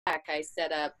I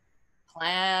set up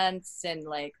plants and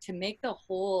like to make the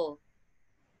whole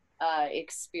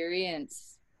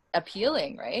experience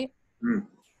appealing, right? Mm.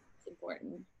 It's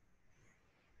important.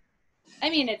 I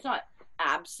mean, it's not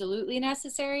absolutely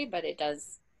necessary, but it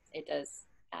does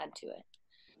add to it.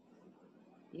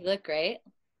 You look great.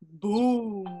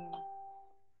 Boom.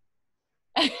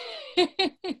 What's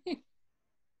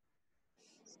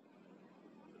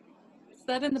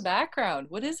that in the background?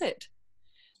 What is it?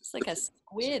 It's like a It's a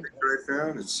squid. picture I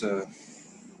found. It's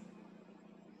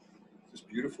just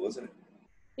beautiful, isn't it?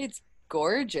 It's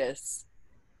gorgeous.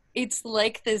 It's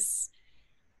like this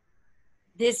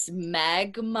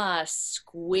magma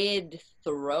squid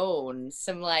throne,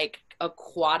 some like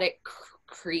aquatic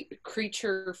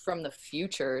creature from the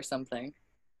future or something.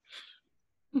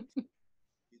 He's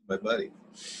my buddy.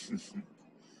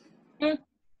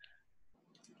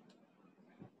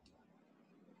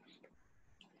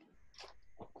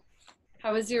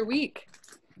 How was your week?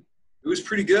 It was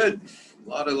pretty good. A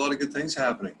lot of good things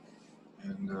happening,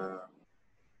 and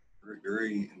very,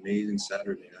 very amazing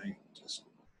Saturday night. Just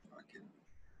fucking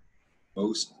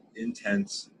most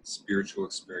intense spiritual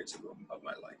experience of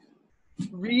my life.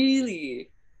 Really?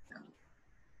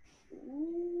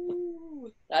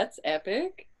 Ooh, that's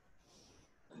epic.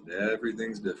 And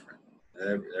everything's different.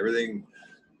 Everything,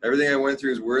 everything I went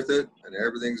through is worth it, and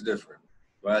everything's different,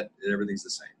 but everything's the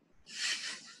same.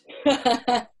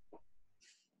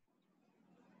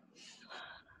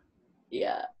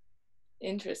 Yeah,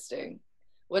 interesting.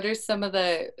 What are some of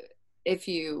the, if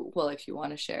you want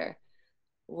to share,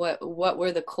 what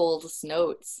were the coldest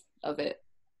notes of it,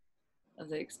 of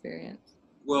the experience?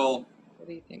 Well, What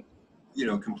do you think?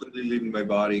 completely leaving my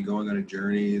body, going on a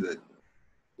journey that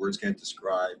words can't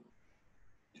describe.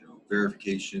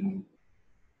 Verification,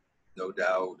 no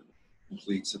doubt,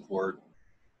 complete support.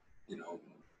 You know,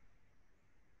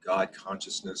 God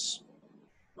consciousness,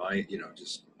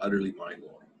 just utterly mind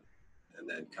blowing. And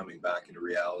then coming back into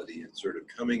reality and sort of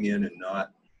coming in and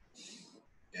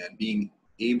being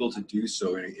able to do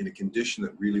so in a condition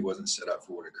that really wasn't set up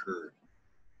for what occurred.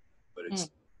 But Hmm.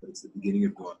 it's the beginning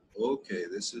of going, okay,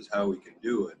 this is how we can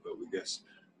do it. But we guess,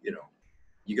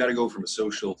 you got to go from a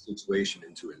social situation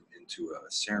into a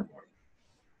ceremony,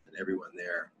 and everyone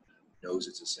there knows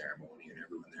it's a ceremony, and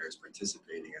everyone there is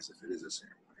participating as if it is a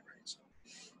ceremony, right? So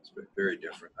it's very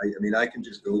different. I mean, I can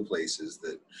just go places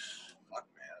that, fuck,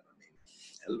 man. I mean,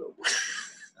 hello.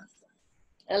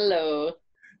 Hello.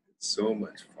 It's so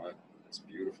much fun. It's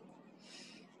beautiful.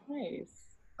 Nice.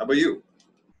 How about you?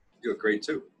 You look great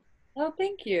too. Oh,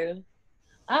 thank you.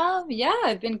 Yeah,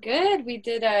 I've been good. We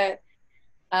did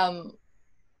um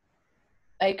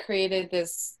I created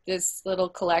this little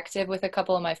collective with a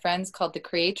couple of my friends called the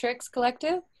Creatrix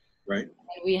Collective. Right?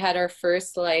 And we had our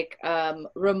first like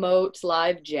remote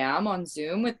live jam on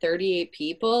Zoom with 38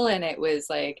 people, and it was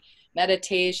like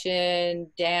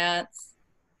meditation, dance.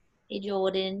 Hey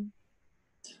Jordan.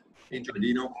 Hey,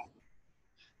 Jordino.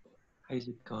 How's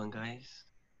it going, guys?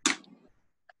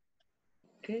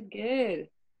 Good, good.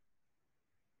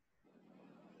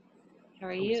 How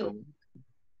are Hope you? so.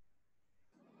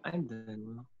 I'm doing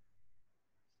well.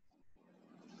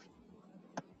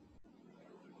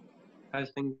 How's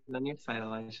things on your side,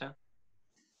 Elisha?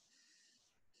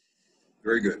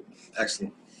 Very good.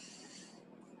 Excellent.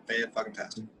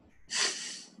 Fan-fucking-tastic.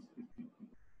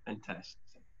 Fantastic.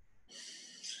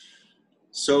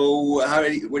 So,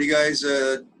 what do you guys?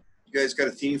 You guys got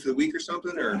a theme for the week or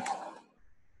something, or?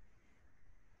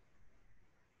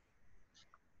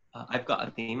 I've got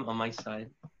a theme on my side.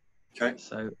 Okay.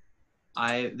 So,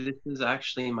 this is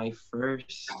actually my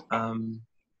first.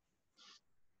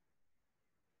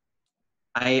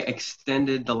 I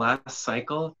extended the last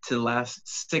cycle to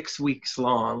last 6 weeks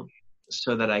long,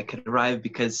 so that I could arrive,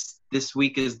 because this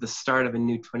week is the start of a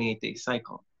new 28-day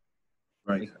cycle.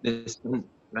 Right.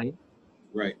 Right.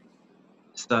 Right.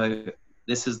 So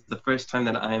this is the first time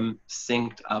that I'm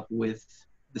synced up with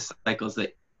the cycle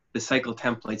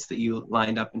templates that you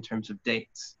lined up in terms of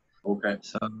dates. Okay.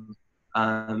 So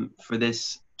for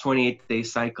this 28-day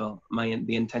cycle,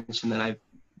 the intention that I've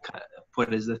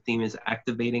put as the theme is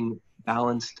activating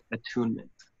balanced attunement.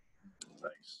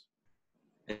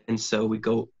 Nice. And so we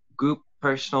go group,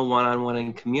 personal, one-on-one,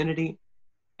 and community.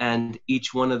 And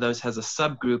each one of those has a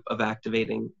subgroup of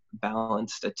activating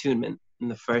balanced attunement.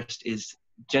 And the first is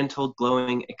gentle,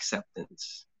 glowing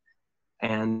acceptance.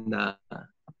 And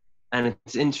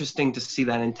it's interesting to see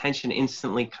that intention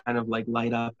instantly kind of like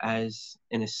light up as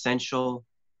an essential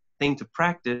thing to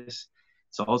practice.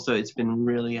 So also it's been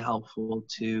really helpful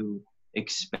to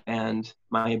expand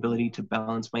my ability to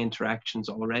balance my interactions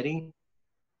already.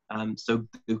 So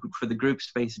for the group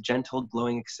space, gentle,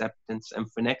 glowing acceptance.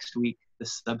 And for next week, the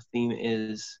sub-theme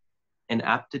is an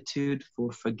aptitude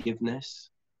for forgiveness.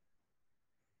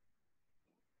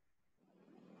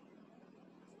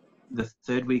 The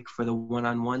third week for the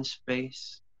one-on-one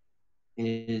space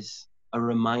is a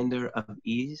reminder of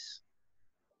ease.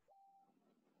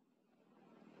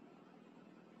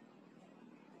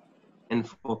 And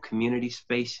for community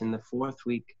space in the fourth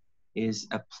week is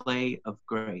a play of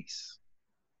grace.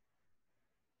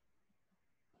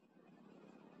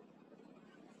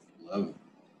 Love it.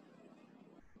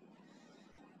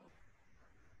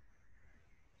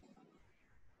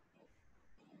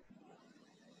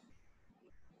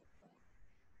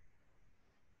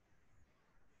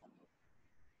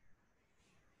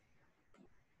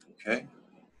 Okay.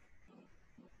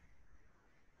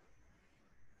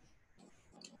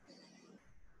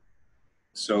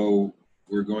 So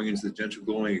we're going into the gentle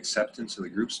glowing acceptance in the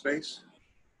group space.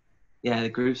 Yeah, the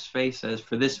group space says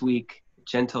for this week,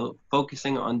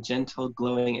 focusing on gentle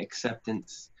glowing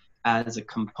acceptance as a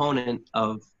component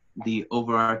of the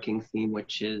overarching theme,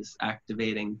 which is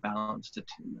activating balanced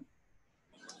attunement.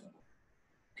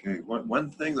 Okay. One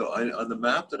thing though, on the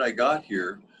map that I got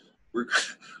here, we're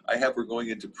going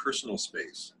into personal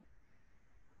space.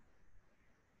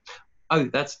 Oh,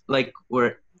 that's like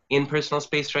we're in personal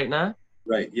space right now?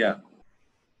 Right. Yeah.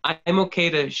 I'm okay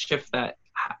to shift that.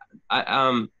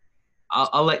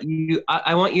 I'll let you,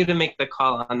 I want you to make the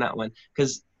call on that one,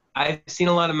 because I've seen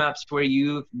a lot of maps where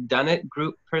you've done it,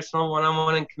 group, personal,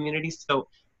 one-on-one, and community. So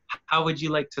how would you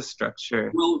like to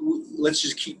structure? Well, let's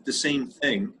just keep the same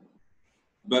thing,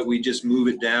 but we just move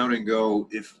it down and go,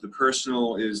 if the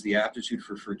personal is the aptitude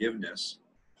for forgiveness,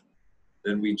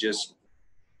 then we just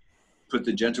put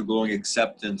the gentle glowing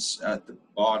acceptance at the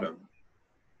bottom.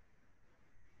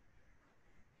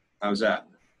 How's that?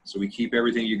 So we keep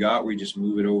everything you got, we just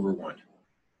move it over one.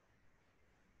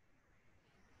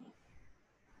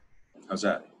 How's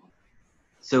that?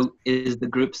 So is the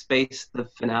group space the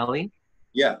finale?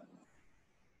 Yeah.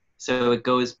 So it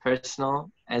goes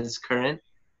personal as current,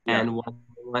 Yeah. and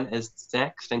one as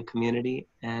next, and community,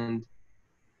 and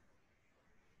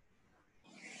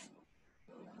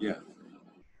Yeah.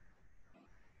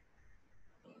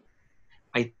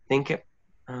 I think it,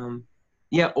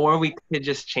 yeah, or we could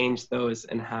just change those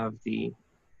and have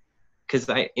because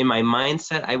in my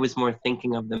mindset, I was more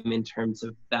thinking of them in terms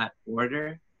of that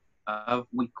order of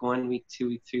week 1, week 2,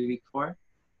 week 3, week 4.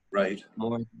 Right.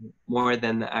 More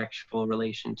than the actual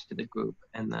relation to the group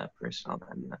and the personal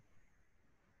and the.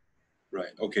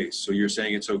 Right. Okay. So you're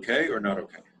saying it's okay or not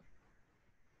okay?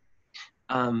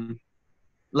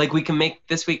 Like we can make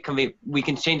this week we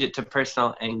can change it to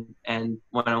personal and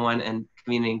one-on-one and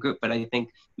community and group, but I think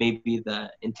maybe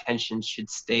the intention should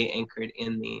stay anchored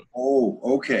in the. Oh,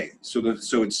 okay. So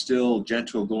it's still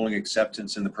gentle glowing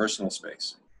acceptance in the personal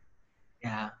space.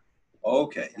 Yeah.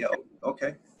 Okay. Yeah.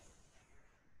 Okay.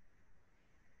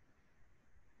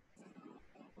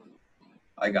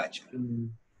 I got you.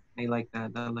 I like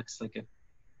that. That looks like it.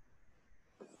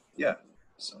 Yeah.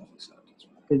 Self-acceptance.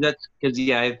 Because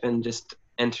yeah, I've been just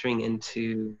entering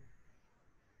into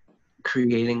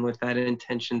creating with that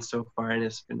intention so far, and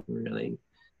it's been really,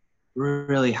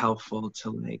 really helpful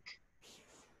to like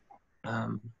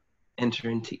enter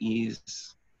into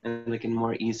ease and like a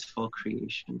more easeful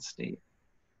creation state.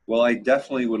 Well, I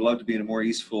definitely would love to be in a more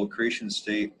easeful creation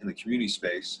state in the community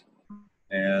space,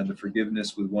 and the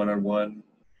forgiveness with one-on-one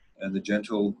and the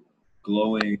gentle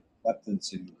glowing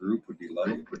acceptance in group would be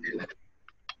lovely.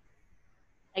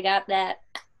 I got that.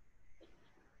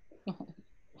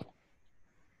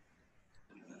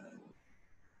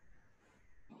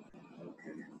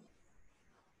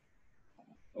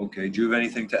 Okay. Do you have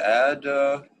anything to add,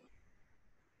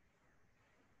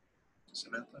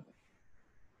 Samantha?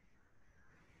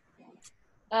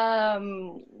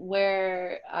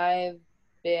 Where I've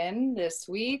been this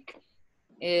week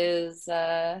is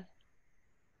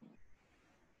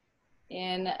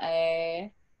in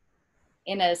a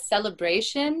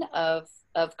celebration of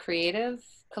creative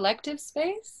collective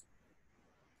space.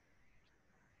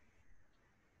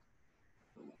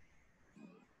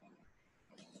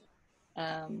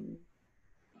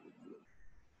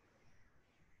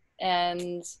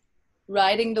 And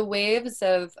riding the waves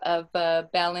of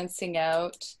balancing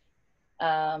out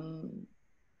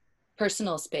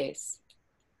personal space.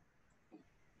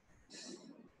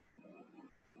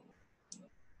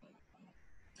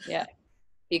 Yeah,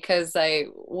 because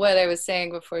what I was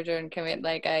saying before Jordan came in,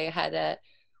 like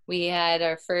we had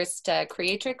our first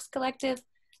Creatrix Collective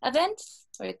event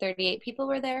where 38 people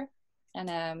were there, and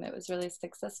it was really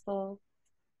successful,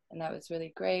 and that was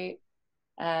really great.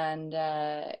 and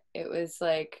it was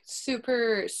like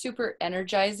super super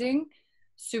energizing,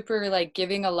 super like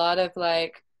giving a lot of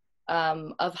like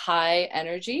of high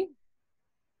energy.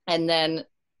 And then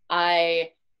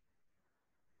I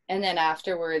and then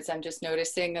afterwards I'm just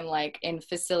noticing I'm like in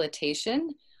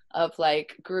facilitation of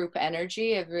like group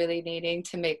energy, of really needing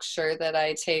to make sure that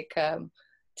I take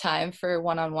time for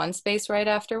one-on-one space right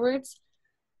afterwards,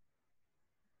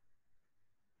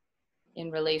 in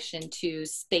relation to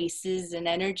spaces and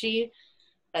energy.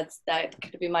 That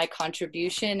could be my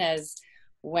contribution, as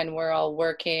when we're all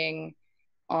working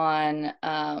on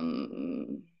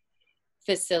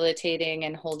facilitating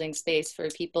and holding space for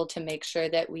people, to make sure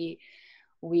that we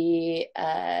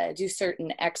do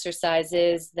certain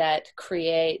exercises that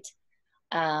create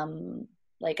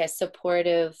like a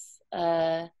supportive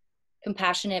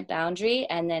compassionate boundary,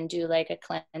 and then do like a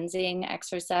cleansing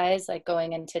exercise, like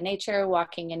going into nature,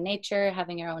 walking in nature,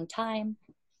 having your own time.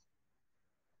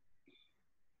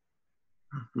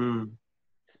 Mm-hmm.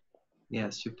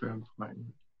 Yeah, super important.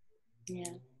 Yeah.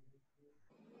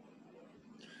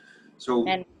 So,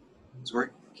 And sorry,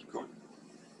 keep going.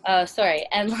 oh, sorry.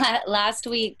 And last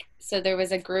week, so there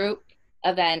was a group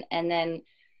event, and then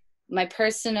my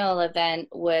personal event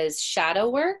was shadow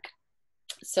work.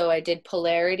 So I did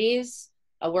polarities,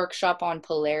 a workshop on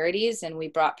polarities, and we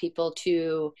brought people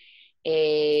to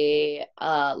a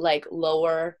like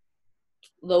lower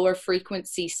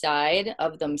frequency side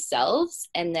of themselves,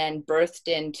 and then birthed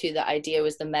into the idea,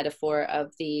 was the metaphor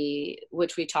of the,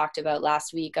 which we talked about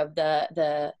last week, of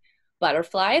the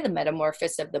butterfly, the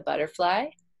metamorphosis of the butterfly.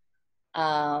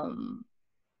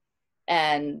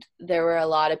 And there were a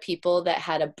lot of people that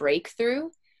had a breakthrough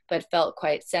but felt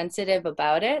quite sensitive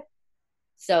about it.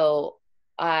 So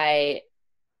I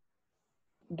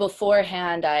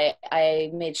beforehand I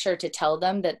made sure to tell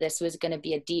them that this was going to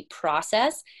be a deep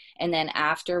process, and then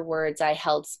afterwards I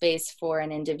held space for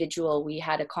an individual. We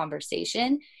had a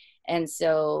conversation, and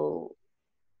so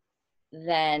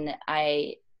then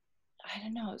I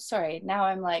don't know, sorry, now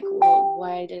I'm like, well,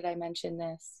 why did I mention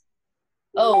this?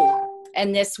 Oh,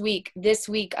 and this week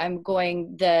I'm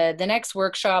going, the next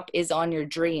workshop is on your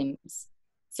dreams.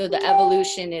 So the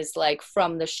evolution is like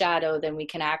from the shadow, then we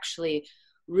can actually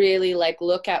really like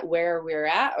look at where we're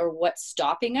at or what's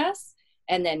stopping us,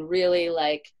 and then really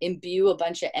like imbue a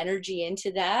bunch of energy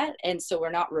into that. And so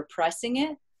we're not repressing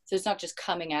it. So it's not just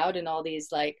coming out in all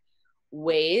these like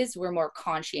ways. We're more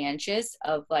conscientious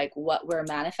of like what we're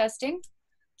manifesting.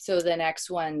 So the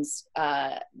next one's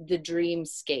the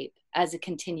dreamscape as a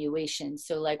continuation.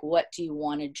 So like, what do you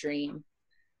want to dream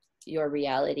your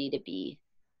reality to be?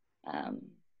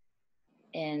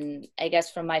 And I guess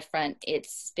from my front,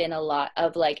 it's been a lot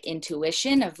of like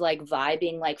intuition, of like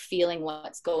vibing, like feeling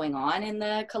what's going on in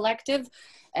the collective,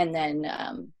 and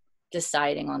then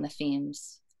deciding on the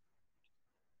themes.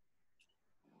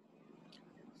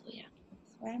 So yeah,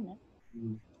 that's where I'm at.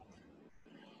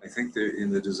 I think that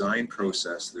in the design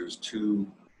process, there's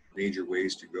two major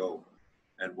ways to go.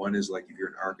 And one is like if you're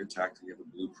an architect and you have a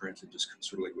blueprint, and just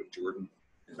sort of like what Jordin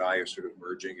and I are sort of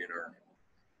merging in our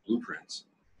blueprints.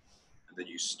 And then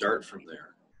you start from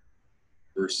there,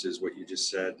 versus what you just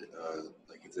said,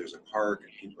 like if there's a park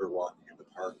and people are walking in the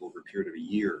park over a period of a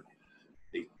year,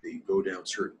 they go down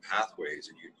certain pathways,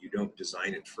 and you don't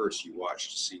design it first. You watch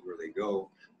to see where they go,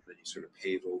 then you sort of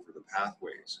pave over the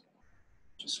pathways.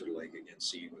 Just sort of like, again,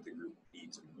 seeing what the group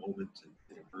needs in the moment, and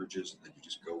it emerges, and then you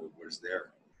just go with what is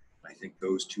there. I think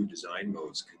those two design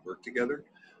modes can work together,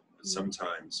 but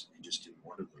sometimes you just do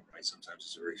one of them, right? Sometimes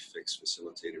it's a very fixed,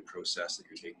 facilitated process that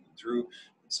you're taking them through,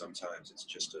 and sometimes it's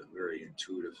just a very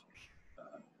intuitive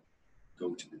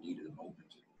go to the need of the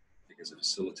moment. I think as a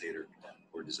facilitator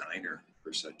or designer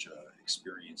for such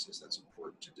experiences, that's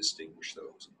important to distinguish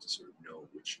those and to sort of know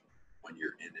which one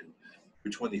you're in and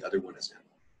which one the other one is in.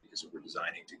 Because if we're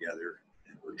designing together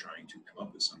and we're trying to come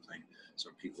up with something,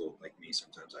 some people like me,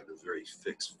 sometimes I have a very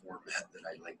fixed format that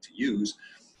I like to use,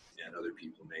 and other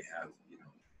people may have,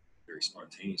 very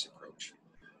spontaneous approach.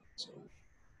 So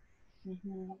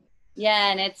Mm-hmm.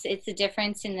 Yeah, and it's a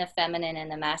difference in the feminine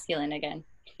and the masculine again.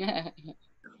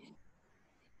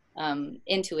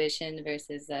 Intuition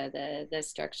versus the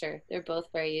structure. They're both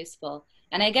very useful.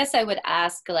 And I guess I would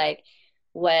ask, like,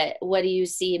 what do you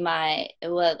see my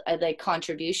like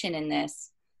contribution in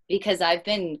this? Because I've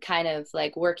been kind of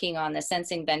like working on the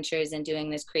sensing ventures and doing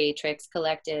this Creatrix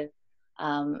collective,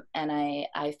 and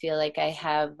I feel like I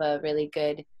have a really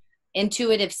good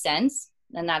intuitive sense,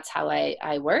 and that's how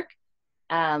I work.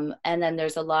 And then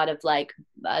there's a lot of like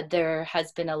there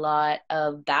has been a lot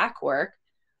of back work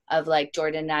of like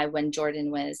Jordin and I, when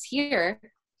Jordin was here,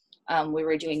 we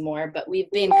were doing more, but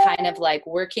we've been kind of like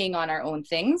working on our own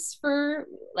things for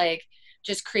like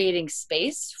just creating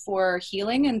space for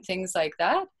healing and things like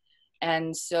that.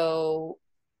 And so,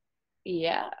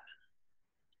 yeah,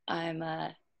 I'm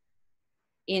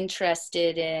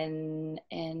interested in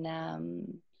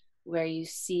where you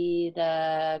see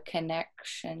the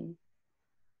connection.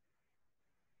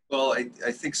 Well,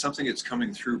 I think something that's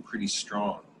coming through pretty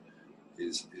strong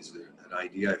is an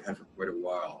idea I've had for quite a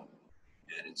while,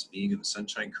 and it's being in the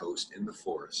Sunshine Coast in the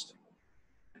forest,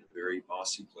 in a very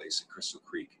mossy place at Crystal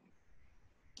Creek,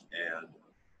 and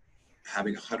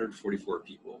having 144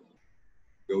 people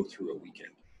go through a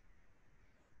weekend,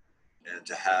 and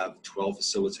to have 12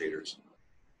 facilitators,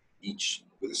 each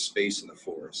with a space in the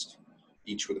forest,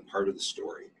 each with a part of the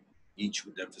story, each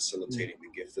with them facilitating the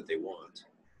gift that they want,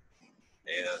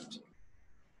 and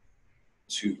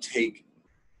to take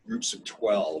groups of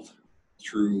 12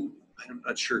 through, I'm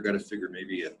not sure, got to figure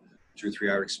maybe a 2 or 3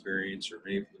 hour experience, or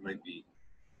maybe it might be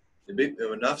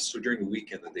enough so during the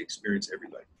weekend that they experience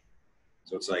everybody.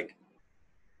 So it's like,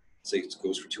 say it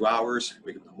goes for 2 hours,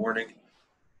 wake up in the morning,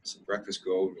 some breakfast,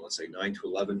 go, let's say 9 to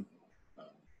 11.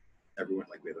 Everyone,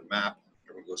 like, we have a map,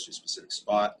 everyone goes to a specific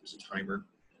spot, there's a timer,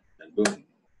 and boom,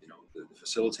 the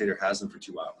facilitator has them for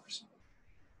 2 hours.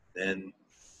 Then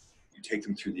you take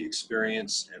them through the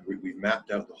experience, and we've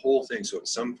mapped out the whole thing. So at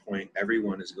some point,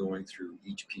 everyone is going through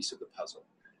each piece of the puzzle.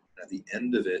 And at the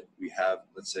end of it, we have,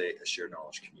 let's say, a shared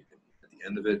knowledge community. At the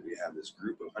end of it, we have this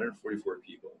group of 144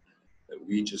 people that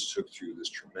we just took through this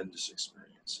tremendous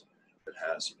experience that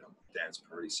has, dance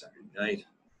party Saturday night,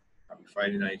 probably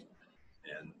Friday night,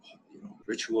 and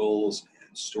rituals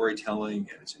and storytelling,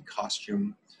 and it's in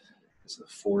costume, it's in the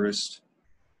forest,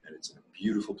 and it's in a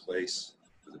beautiful place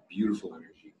with a beautiful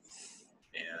energy.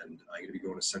 And I'm going to be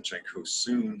going to Sunshine Coast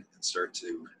soon and start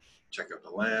to check out the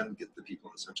land, get the people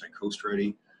on the Sunshine Coast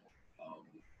ready,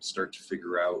 start to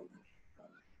figure out,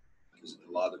 because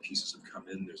a lot of the pieces have come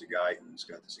in. There's a guy who's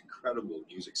got this incredible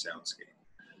music soundscape,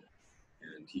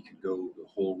 and he could go the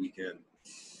whole weekend.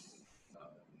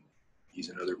 He's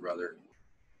another brother.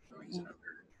 He's another.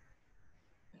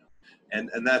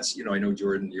 And that's, I know,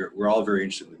 Jordin, we're all very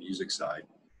interested in the music side.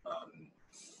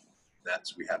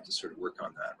 We have to sort of work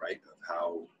on that, right? Of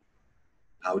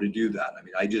how to do that. I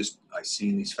mean, I've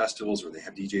seen these festivals where they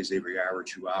have DJs every hour,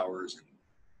 2 hours,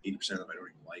 and 80% of them I don't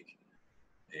even like.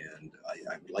 And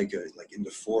I would like in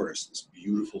the forest, this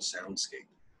beautiful soundscape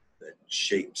that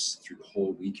shapes through the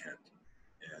whole weekend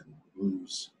and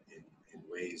moves in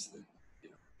ways that,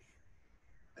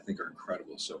 I think are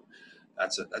incredible. So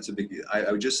that's a big deal.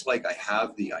 I would just I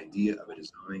have the idea of a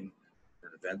design for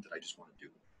an event that I just want to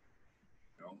do,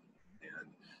 and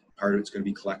part of it's going to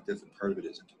be collective and part of it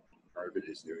isn't. Part of it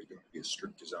is there's going to be a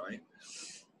strict design,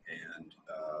 and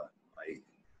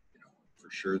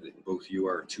for sure that both you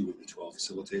are 2 of the 12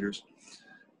 facilitators,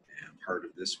 and part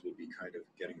of this will be kind of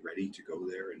getting ready to go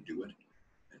there and do it,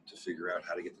 and to figure out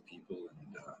how to get the people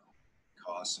and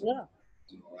costs and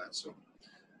all that. So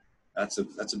that's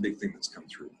a big thing that's come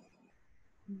through.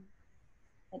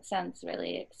 That sounds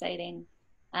really exciting.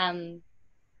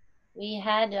 We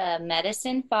had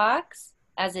Medicine Fox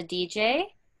as a DJ,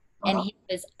 and he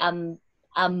was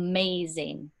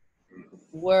amazing.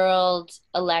 World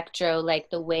electro, like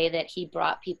the way that he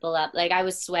brought people up. Like I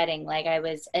was sweating, like I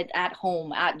was at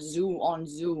home at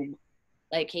Zoom.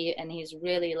 Like he's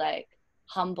really like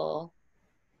humble.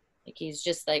 Like he's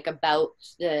just like about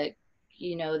the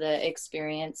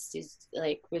experience. He's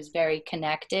like was very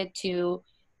connected to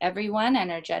everyone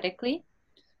energetically.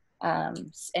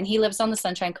 And he lives on the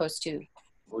Sunshine Coast too.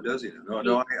 Oh, does he?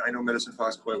 No, I know Medicine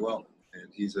Fox quite well,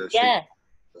 and he's a yeah.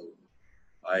 So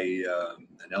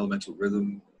an elemental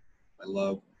rhythm I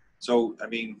love. So I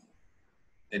mean,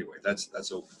 anyway,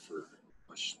 that's open for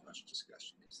much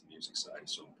discussion because the music side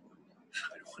is so important.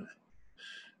 I don't want to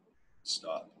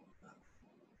stop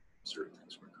certain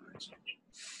things from occurring. So.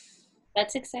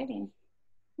 That's exciting.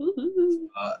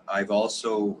 I've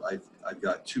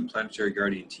got 2 planetary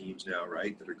guardian teams now,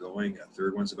 right, that are going. A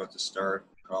third one's about to start,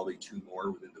 probably 2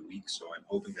 more within the week. So I'm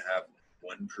hoping to have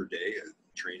 1 per day,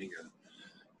 training a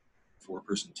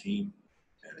 4-person team.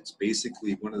 And it's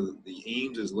basically one of the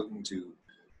aims is looking to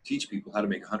teach people how to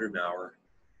make 100 an hour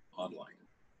online.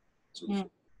 So they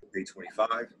pay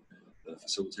 25, the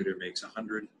facilitator makes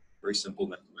 100, very simple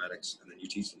mathematics, and then you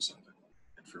teach them something.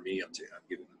 And for me, I'm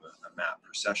giving them a map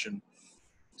per session.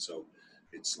 So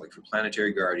it's like for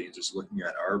planetary guardians, it's looking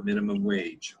at our minimum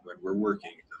wage when we're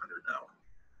working at 100 an hour.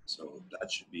 So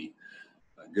that should be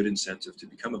a good incentive to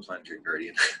become a planetary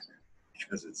guardian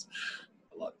because it's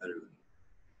a lot better than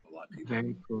a lot of people.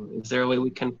 Very cool. Is there a way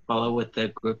we can follow with the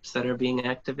groups that are being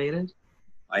activated?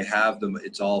 I have them.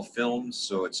 It's all filmed,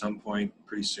 so at some point,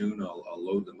 pretty soon, I'll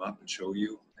load them up and show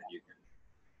you, and you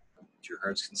can, to your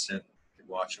heart's consent, you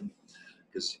can watch them.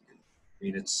 Because I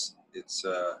mean, it's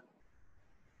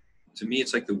to me,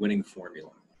 it's like the winning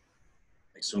formula.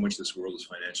 Like so much of this world is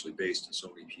financially based, and so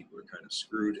many people are kind of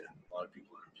screwed, and a lot of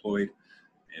people are unemployed,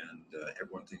 and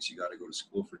everyone thinks you got to go to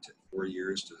school for 4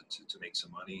 years to make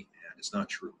some money, and it's not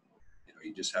true. You know,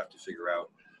 you just have to figure out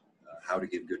how to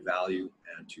give good value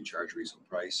and to charge a reasonable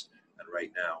price. And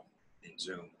right now, in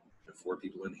Zoom, there are 4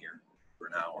 people in here for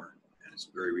an hour, and it's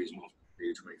very reasonable.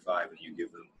 Pay 25, and you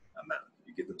give them a map.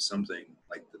 You give them something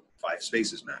like the 5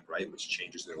 spaces map, right, which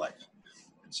changes their life.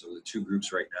 And so the 2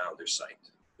 groups right now, they're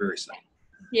psyched, very psyched.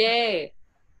 Yay.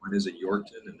 One is at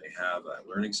Yorkton, and they have a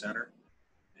learning center.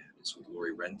 And it's with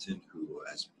Lori Renton, who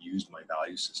has used my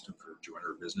value system for joining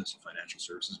her business, a financial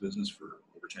services business, for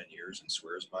over 10 years and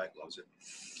swears by it, loves it.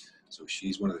 So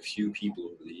she's one of the few people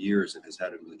over the years that has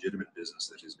had a legitimate business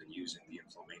that has been using the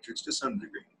info matrix to some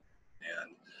degree.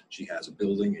 And she has a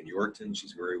building in Yorkton.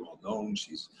 She's very well known.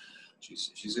 She's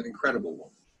an incredible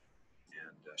woman.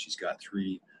 And she's got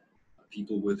 3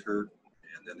 people with her.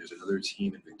 And then there's another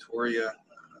team in Victoria,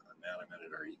 a man I met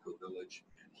at our eco village,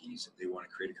 and they want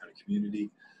to create a kind of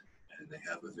community, and they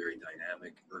have a very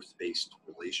dynamic earth-based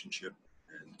relationship,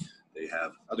 and they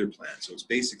have other plans. So it's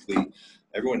basically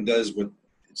everyone does what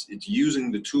it's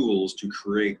using the tools to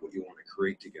create what you want to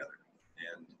create together.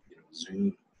 And you know,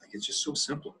 Zoom, like, it's just so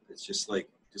simple. It's just like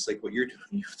what you're doing.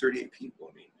 You have 38 people.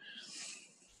 I mean,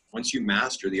 once you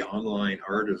master the online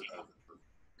art of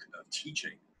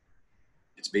teaching,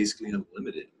 it's basically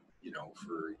unlimited, you know,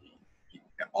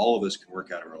 all of us can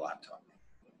work out of our laptop,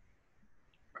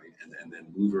 right? And then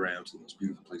move around to the most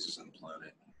beautiful places on the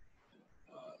planet.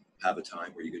 Have a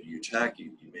time where you go to your check,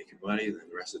 you make your money, then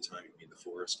the rest of the time you be in the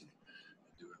forest and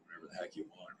do whatever the heck you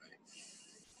want,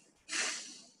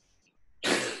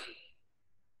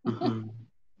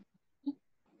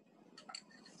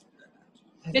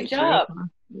 right? Good job.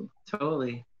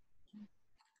 Totally.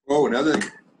 Oh, another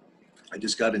thing, I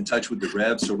just got in touch with the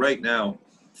Rev. So right now,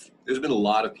 there's been a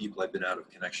lot of people I've been out of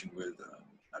connection with,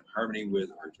 out of harmony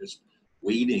with, or just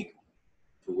waiting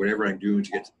for whatever I'm doing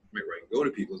to get to the point where I can go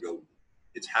to people and go,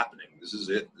 it's happening. This is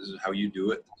it. This is how you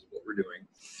do it. This is what we're doing.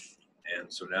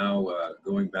 And so now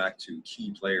going back to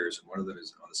key players, and one of them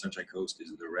is on the Sunshine Coast, is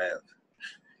the Rev.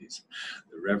 He's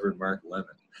the Reverend Mark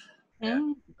Lemon.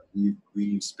 And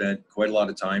we spent quite a lot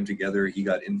of time together. He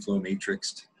got inflow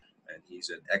matrixed, and he's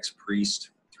an ex-priest,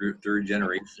 3rd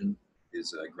generation.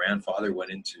 His grandfather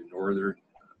went into northern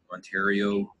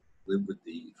Ontario, lived with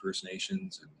the First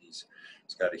Nations, and he's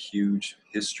got a huge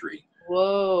history.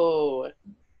 Whoa.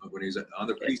 But when he was on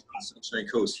the priest on the Sunshine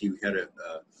Coast, he had a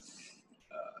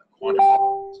quantum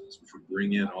which would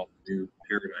bring in all the new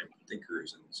paradigm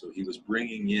thinkers, and so he was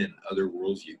bringing in other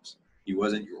worldviews. He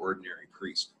wasn't your ordinary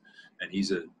priest, and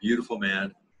he's a beautiful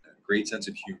man, a great sense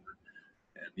of humor,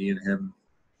 and me and him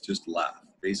just laugh.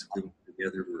 Basically,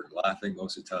 together we were laughing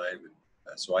most of the time,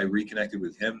 and so I reconnected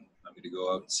with him. I'm going to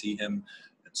go out and see him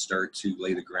and start to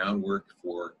lay the groundwork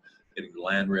for getting the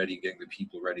land ready, getting the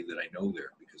people ready that I know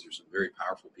there, because there's some very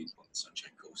powerful people on the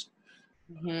Sunshine Coast.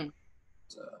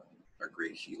 Are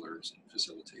great healers and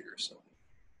facilitators. So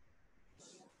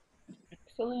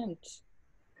Excellent.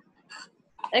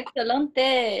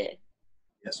 Excelente.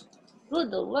 yes.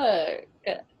 Good work.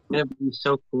 It'd be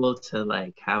so cool to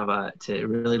like to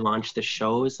really launch the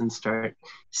shows and start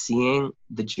seeing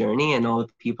the journey and all the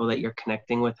people that you're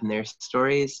connecting with and their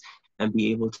stories, and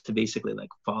be able to basically like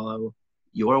follow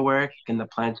your work and the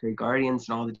planetary guardians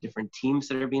and all the different teams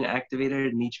that are being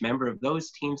activated and each member of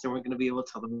those teams. And we're going to be able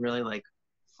to really like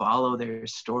follow their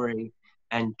story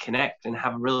and connect and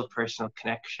have a real personal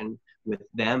connection with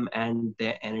them and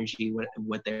their energy,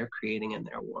 what they're creating in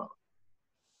their world.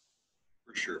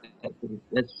 For sure.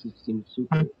 That just seems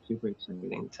super, super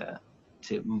exciting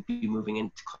to be moving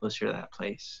in closer to that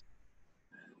place.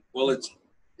 Well,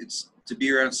 it's to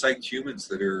be around psyched humans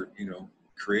that are, you know,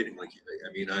 creating. Like,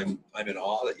 I mean, I'm in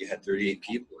awe that you had 38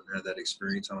 people and had that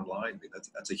experience online. I mean,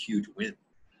 that's a huge win.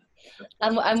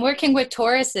 I'm working with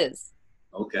Tauruses.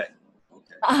 Okay.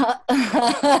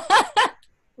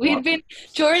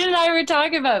 Jordin and I were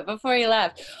talking about it before you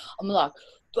left. I'm like,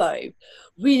 babe,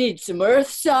 we need some earth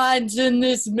signs in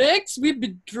this mix. We've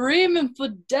been dreaming for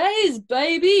days,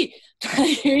 baby.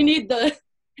 You need the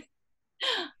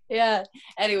yeah.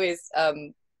 Anyways,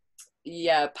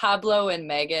 yeah, Pablo and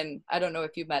Megan, I don't know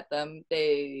if you met them.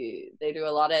 They do a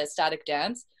lot of ecstatic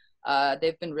dance.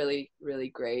 They've been really, really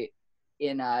great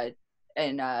in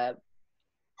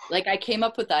like, I came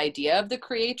up with the idea of the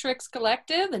Creatrix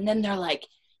Collective, and then they're like,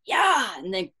 yeah,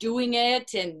 and like doing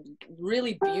it and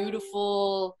really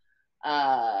beautiful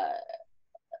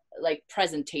like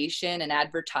presentation and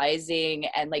advertising,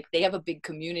 and like they have a big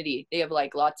community. They have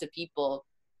like lots of people.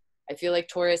 I feel like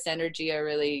Taurus energy are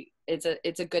really, it's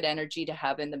a good energy to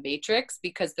have in the matrix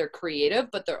because they're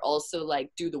creative, but they're also like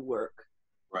do the work.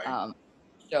 Right. Um,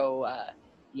 so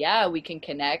yeah, we can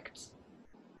connect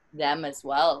them as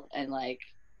well. And like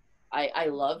I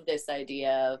love this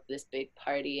idea of this big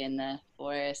party in the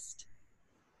forest.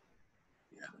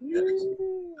 Yeah.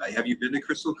 Have you been to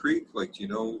Crystal Creek? Like, do you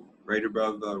know right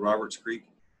above Roberts Creek?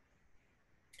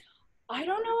 I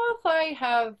don't know if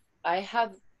I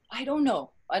have. I don't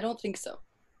know. I don't think so.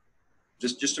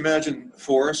 Just imagine a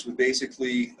forest with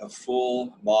basically a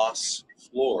full moss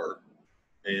floor,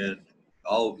 and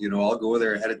I'll go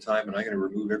there ahead of time, and I'm going to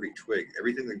remove every twig,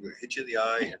 everything that's going to hit you in the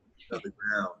eye and on the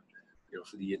ground,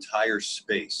 for the entire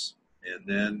space. And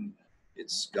then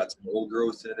it's got some old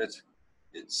growth in it.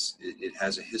 It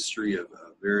has a history of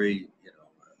very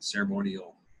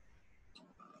ceremonial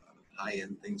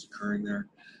high-end things occurring there.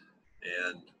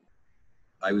 And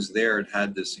I was there and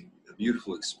had this a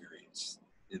beautiful experience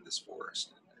in this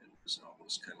forest. And it was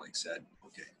almost kind of like said,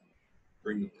 okay,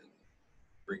 bring them in,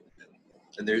 bring them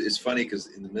in. And it's funny because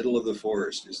in the middle of the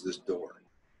forest is this door,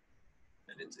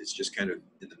 and it's just kind of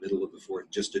in the middle of the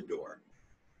forest, just a door.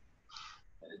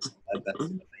 And that's the kind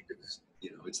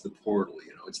of, it's the portal,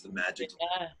 it's the magic.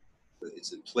 Yeah.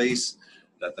 It's a place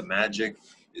that the magic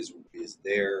is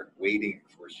there waiting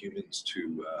for humans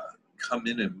to come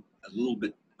in a little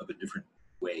bit of a different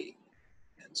way.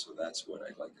 And so that's what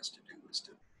I'd like us to do, is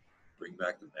to bring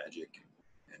back the magic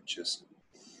and just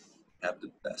have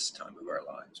the best time of our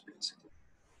lives, basically.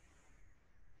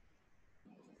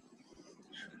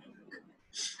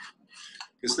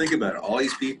 Because think about it, all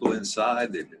these people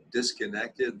inside, they've been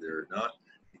disconnected, they're not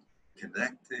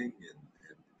connecting, and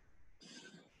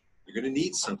you're going to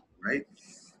need something, right?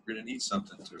 We're going to need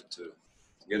something to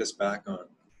get us back on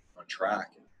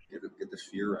track and get the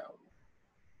fear out.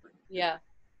 Yeah.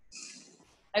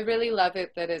 I really love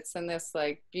it that it's in this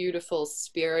like beautiful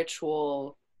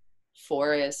spiritual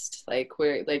forest, like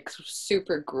where like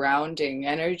super grounding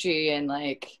energy and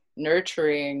like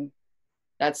nurturing.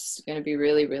 That's going to be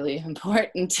really, really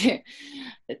important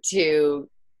to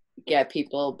get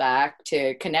people back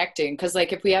to connecting. Because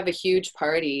like if we have a huge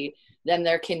party, then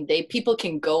people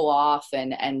can go off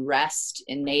and rest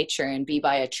in nature and be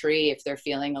by a tree if they're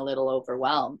feeling a little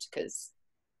overwhelmed, because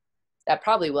that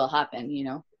probably will happen,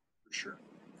 For sure.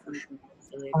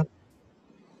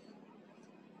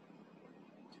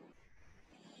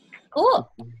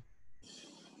 Cool.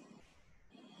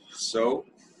 So,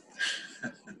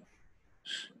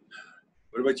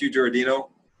 what about you, Jordino?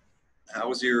 How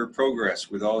was your progress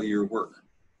with all your work?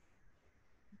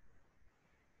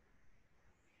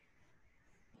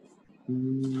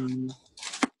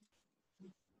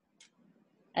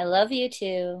 I love you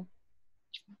too.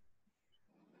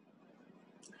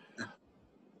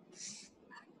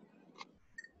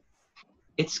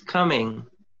 It's coming.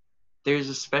 There's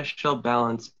a special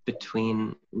balance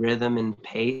between rhythm and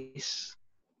pace.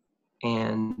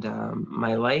 And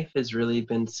my life has really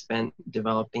been spent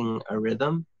developing a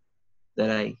rhythm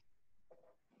that I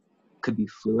could be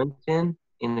fluent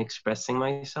in expressing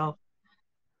myself.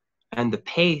 And the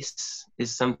pace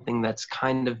is something that's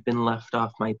kind of been left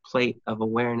off my plate of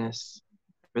awareness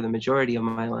for the majority of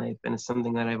my life. And it's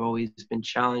something that I've always been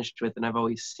challenged with, and I've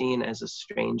always seen as a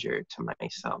stranger to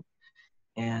myself.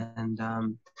 And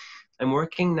I'm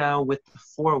working now with the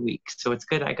 4 weeks. So it's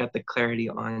good I got the clarity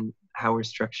on how we're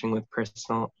structuring with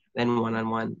personal, then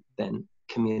one-on-one, then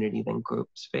community, then group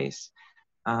space.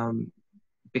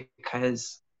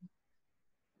 Because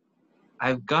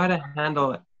I've got to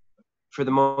handle it for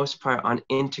the most part on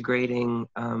integrating,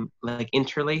 like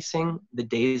interlacing the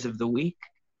days of the week.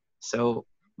 So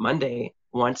Monday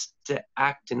wants to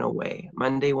act in a way.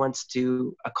 Monday wants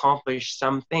to accomplish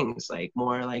some things, like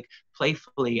more like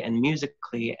playfully and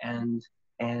musically and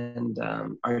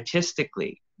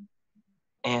artistically.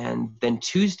 And then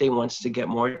Tuesday wants to get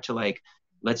more to like,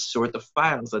 let's sort the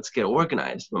files, let's get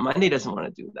organized. But Monday doesn't want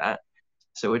to do that.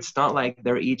 So it's not like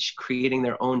they're each creating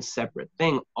their own separate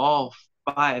thing, all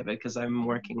 5, because I'm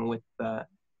working with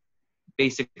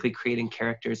basically creating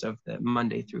characters of the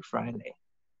Monday through Friday.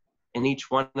 And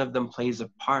each one of them plays a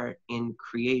part in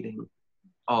creating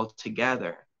all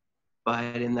together.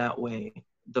 But in that way,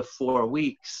 the 4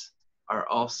 weeks are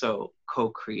also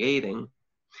co-creating.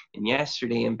 And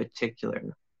yesterday in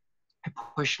particular, I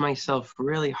pushed myself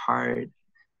really hard,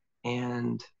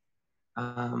 and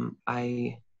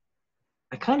I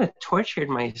kind of tortured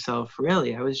myself,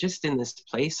 really. I was just in this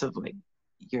place of like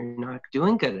you're not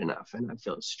doing good enough. And I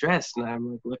feel stressed, and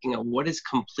I'm like looking at what is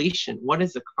completion, what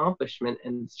is accomplishment.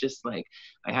 And it's just like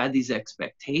I had these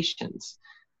expectations,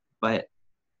 but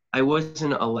I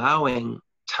wasn't allowing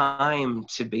time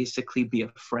to basically be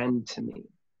a friend to me.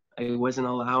 I wasn't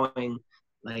allowing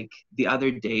like the other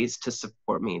days to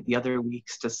support me, the other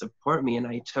weeks to support me. And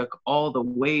I took all the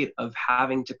weight of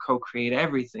having to co-create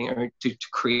everything, or to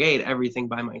create everything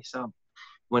by myself,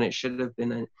 when it should have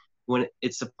been when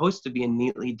it's supposed to be a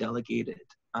neatly delegated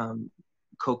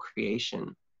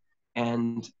co-creation.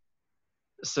 And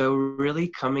so really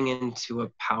coming into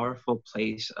a powerful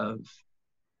place of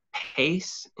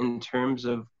pace, in terms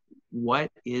of what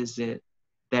is it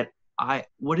that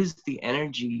what is the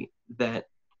energy that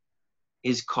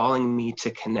is calling me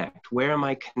to connect? Where am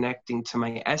I connecting to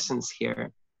my essence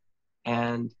here?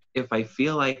 And if I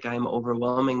feel like I'm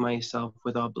overwhelming myself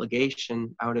with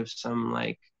obligation out of some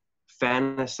like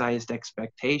fantasized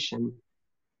expectation,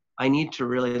 I need to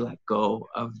really let go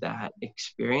of that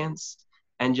experience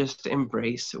and just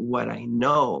embrace what I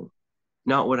know,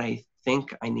 not what I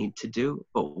think I need to do,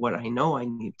 but what I know I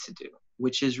need to do,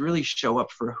 which is really show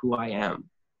up for who I am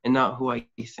and not who I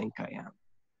think I am.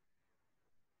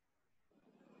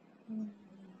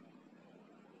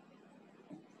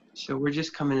 So we're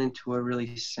just coming into a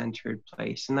really centered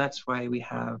place. And that's why we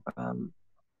have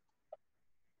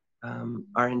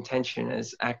our intention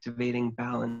is activating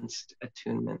balanced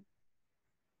attunement.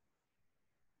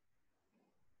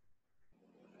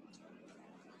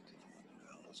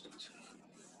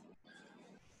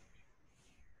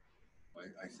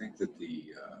 I think that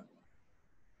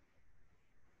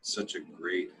such a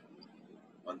great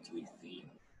monthly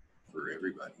theme for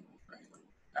everybody, right?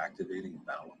 Activating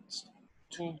balanced.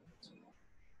 Mm.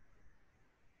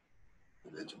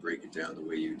 And then to break it down the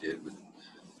way you did with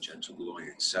gentle glowing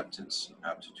acceptance,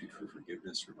 aptitude for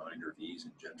forgiveness, reminder of ease,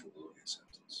 and gentle glowing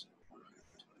acceptance.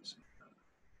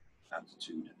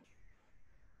 Aptitude,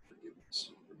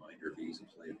 forgiveness, reminder of ease, and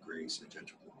play of grace, and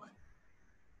gentle glowing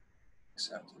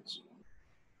acceptance.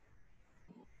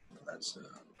 That's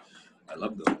I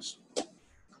love those.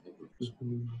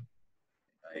 Mm-hmm.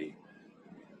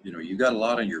 You got a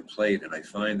lot on your plate, and I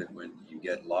find that when you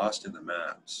get lost in the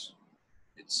maps,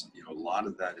 it's a lot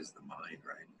of that is the mind,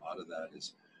 right? A lot of that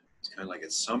is it's kind of like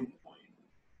at some point,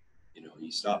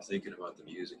 you stop thinking about the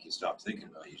music, you stop thinking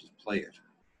about it, you just play it,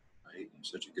 right? You're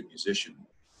such a good musician.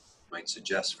 Might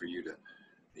suggest for you to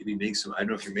maybe make some. I don't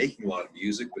know if you're making a lot of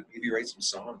music, but maybe write some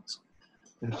songs.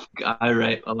 I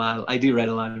write a lot. I do write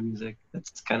a lot of music.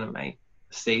 That's kind of my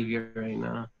savior right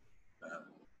now.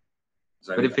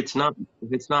 But if it's not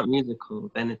musical,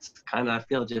 then it's kind of, I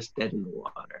feel just dead in the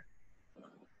water.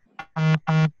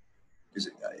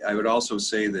 Because I would also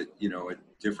say that at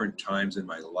different times in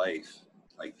my life,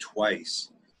 like twice,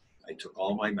 I took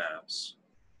all my maps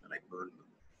and I burned them.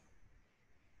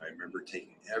 I remember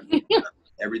taking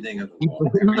everything on the wall,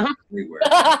 everywhere,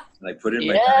 and I put it in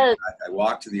my backpack. I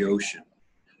walked to the ocean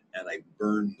and I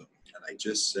burned them. And I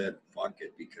just said, fuck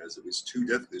it, because it was too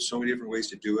difficult. There's so many different ways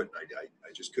to do it. And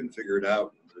I just couldn't figure it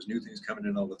out. There was new things coming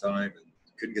in all the time, and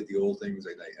couldn't get the old things.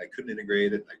 I couldn't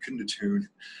integrate it. I couldn't attune.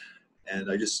 And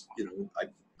I just,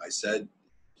 I said,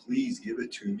 please give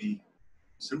it to me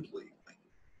simply. Like,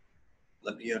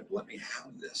 let me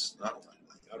have this. I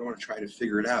don't want to try to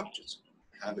figure it out. Just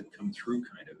have it come through,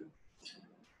 kind of.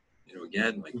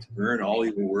 Again, like to burn all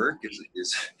your work is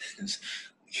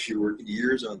you're working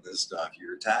years on this stuff.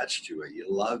 You're attached to it. You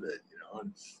love it,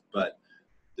 but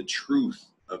the truth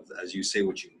of, as you say,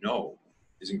 what you know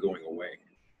isn't going away.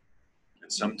 And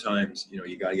sometimes,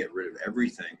 you got to get rid of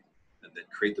everything and then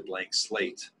create the blank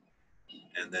slate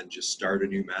and then just start a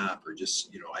new map, or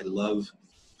just, I love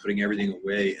putting everything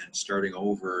away and starting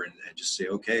over and just say,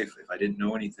 okay, if I didn't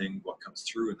know anything, what comes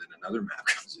through? And then another map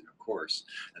comes in, of course.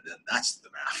 And then that's the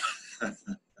map.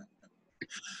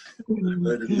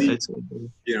 But at least,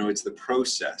 it's the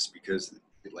process, because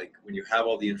like when you have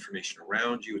all the information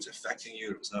around you, it's affecting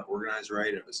you. If it's not organized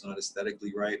right, if it's not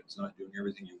aesthetically right, if it's not doing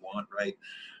everything you want right,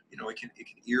 it can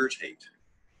irritate.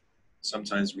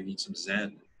 Sometimes we need some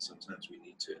zen. Sometimes we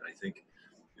need to, and I think,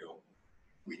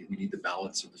 we need the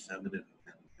balance of the feminine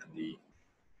and the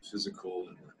physical,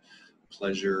 and the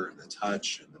pleasure and the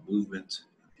touch and the movement,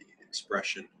 and the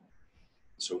expression.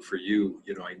 So for you,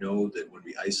 I know that when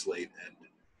we isolate and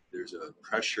there's a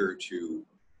pressure to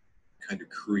kind of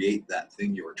create that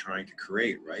thing you were trying to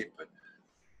create, right? But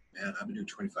man, I've been doing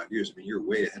 25 years. I mean, you're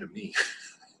way ahead of me.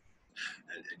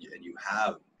 and you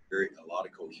have a lot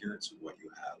of coherence with what you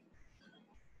have.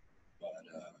 But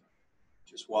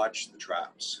just watch the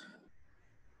traps.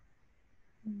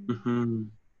 Mm-hmm.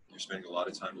 You're spending a lot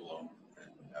of time alone. And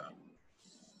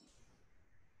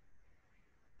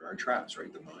There are traps,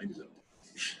 right? The mind is a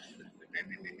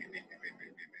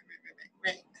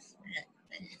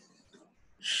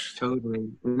Totally.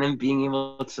 And then being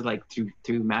able to, like,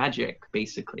 through magic,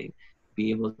 basically, be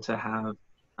able to have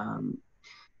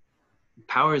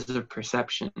powers of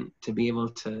perception, to be able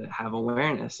to have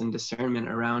awareness and discernment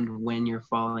around when you're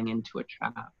falling into a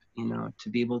trap, you know, to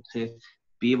be able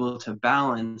to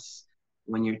balance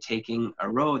when you're taking a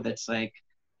road that's like,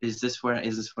 is this what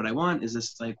I want? Is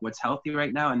this like what's healthy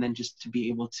right now? And then just to be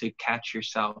able to catch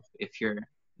yourself if you're,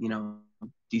 you know,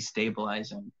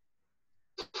 destabilizing.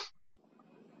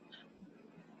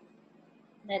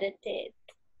 Meditate.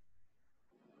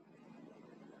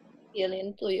 Feel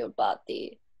into your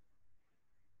body.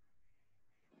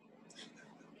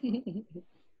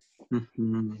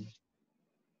 Mm-hmm.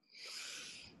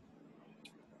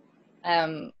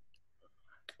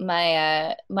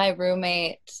 My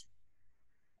roommate,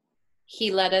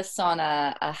 he led us on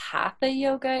a hatha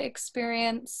yoga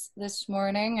experience this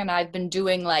morning, and I've been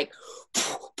doing like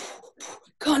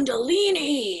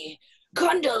Kundalini.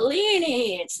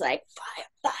 It's like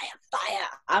fire.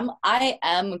 I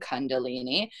am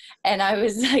Kundalini, and I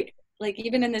was like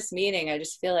even in this meeting, I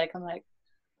just feel like I'm like,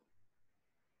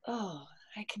 oh,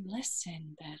 I can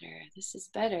listen better. This is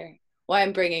better. Why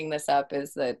I'm bringing this up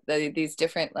is that these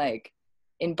different like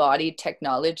embodied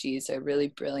technologies are really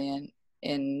brilliant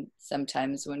in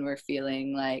sometimes when we're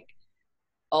feeling like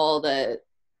all the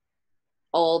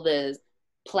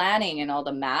planning and all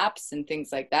the maps and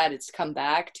things like that. It's come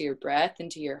back to your breath and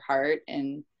to your heart,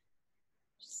 and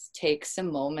just take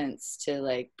some moments to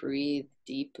like breathe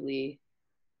deeply.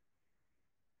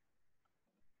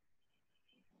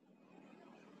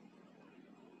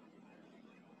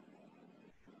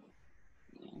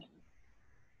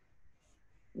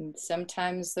 And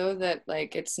sometimes though that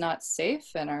like it's not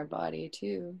safe in our body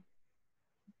too.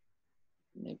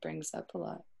 It brings up a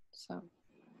lot. So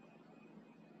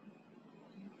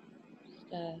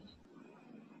just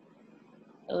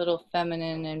a little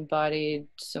feminine embodied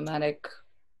somatic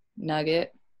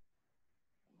nugget.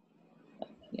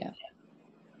 Yeah.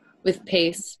 With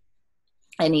pace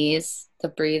and ease, the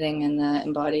breathing and the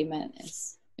embodiment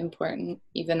is important,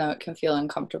 even though it can feel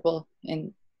uncomfortable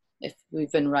in if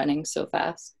we've been running so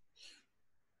fast.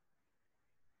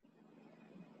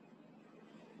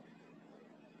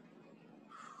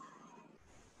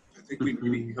 I think we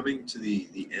may be coming to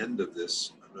the end of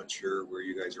this. I'm not sure where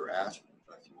you guys are at.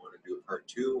 If you want to do a part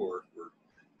 2, or if we're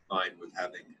fine with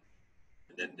having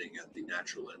an ending at the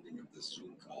natural ending of this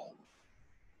Zoom call.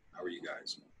 How are you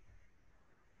guys?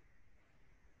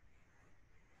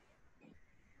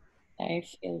 I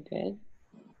feel good.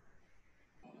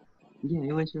 Yeah,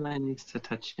 it was really nice to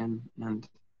touch in, and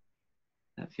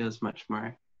that feels much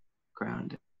more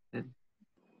grounded.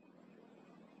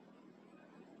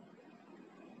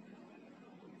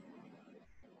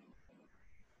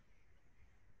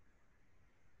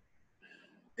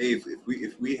 Hey, if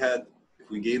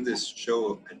we gave this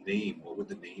show a name, what would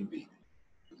the name be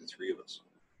for the three of us?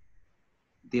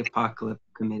 The Apocalyptic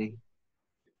Committee.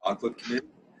 Apocalyptic Committee?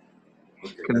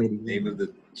 Okay, Committee. that's the name of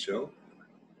the show?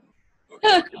 Okay,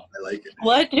 I like it.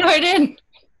 What, Jordin?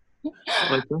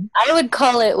 I would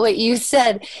call it what you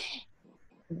said,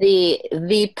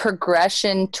 the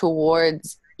progression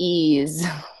towards ease.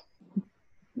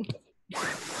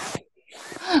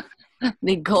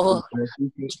 The goal,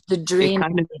 the dream.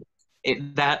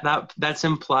 That's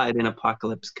implied in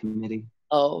Apocalypse Committee.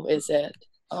 Oh, is it?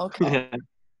 Okay.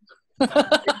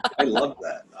 I love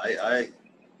that.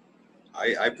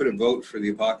 I put a vote for the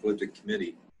Apocalyptic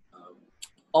Committee.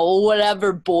 Oh,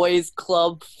 whatever, boys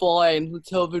club, fine.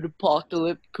 Let's have an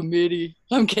Apocalyptic Committee.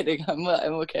 I'm kidding. I'm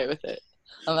okay with it.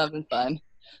 I'm having fun.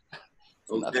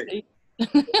 Okay.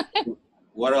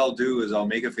 What I'll do is I'll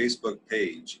make a Facebook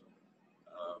page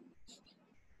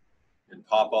and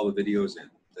pop all the videos in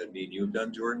that me and you have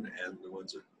done, Jordin, and the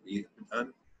ones that we have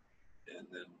done, and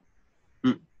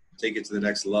then take it to the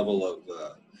next level of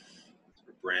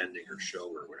branding or show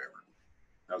or whatever.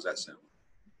 How's that sound?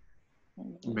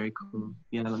 Very cool.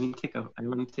 Yeah, I want to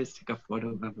take a photo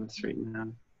of us right now.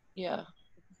 Yeah,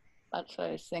 that's what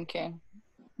I was thinking.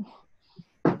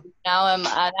 Now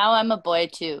I'm a boy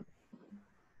too.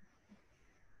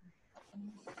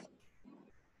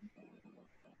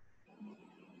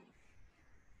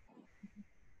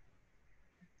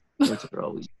 Those are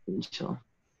always essential.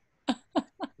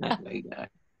 That's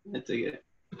a good.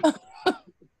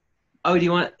 Oh, do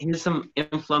you want? Here's some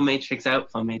inflow matrix,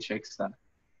 outflow matrix stuff.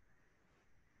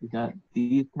 You got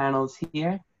these panels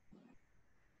here,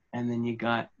 and then you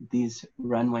got these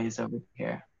runways over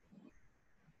here.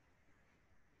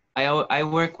 I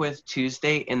work with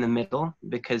Tuesday in the middle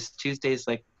because Tuesday is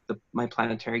like my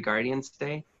planetary guardians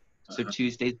day. So Uh-huh.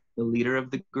 Tuesday's the leader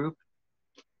of the group,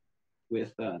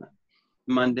 with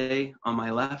Monday on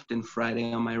my left and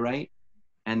Friday on my right,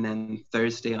 and then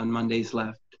Thursday on Monday's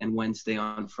left and Wednesday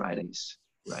on Friday's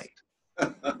right.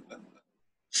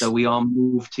 So we all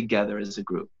move together as a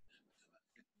group.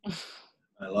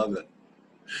 I love it.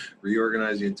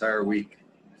 Reorganize the entire week.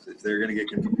 If they're going to get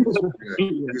confused, we're going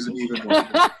to confuse them even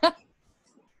more.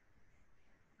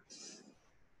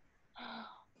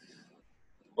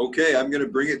 Okay, I'm going to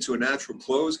bring it to a natural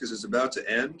close because it's about to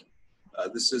end.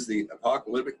 This is the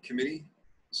Apocalyptic Committee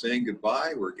saying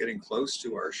goodbye. We're getting close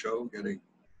to our show getting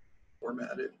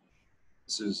formatted.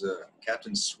 This is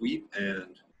Captain Sweep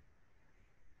and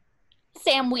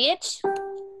Sandwich.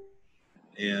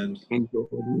 And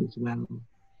Jordin as well.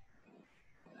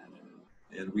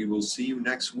 And we will see you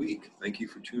next week. Thank you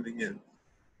for tuning in.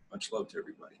 Much love to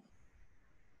everybody.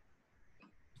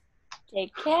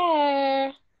 Take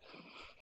care.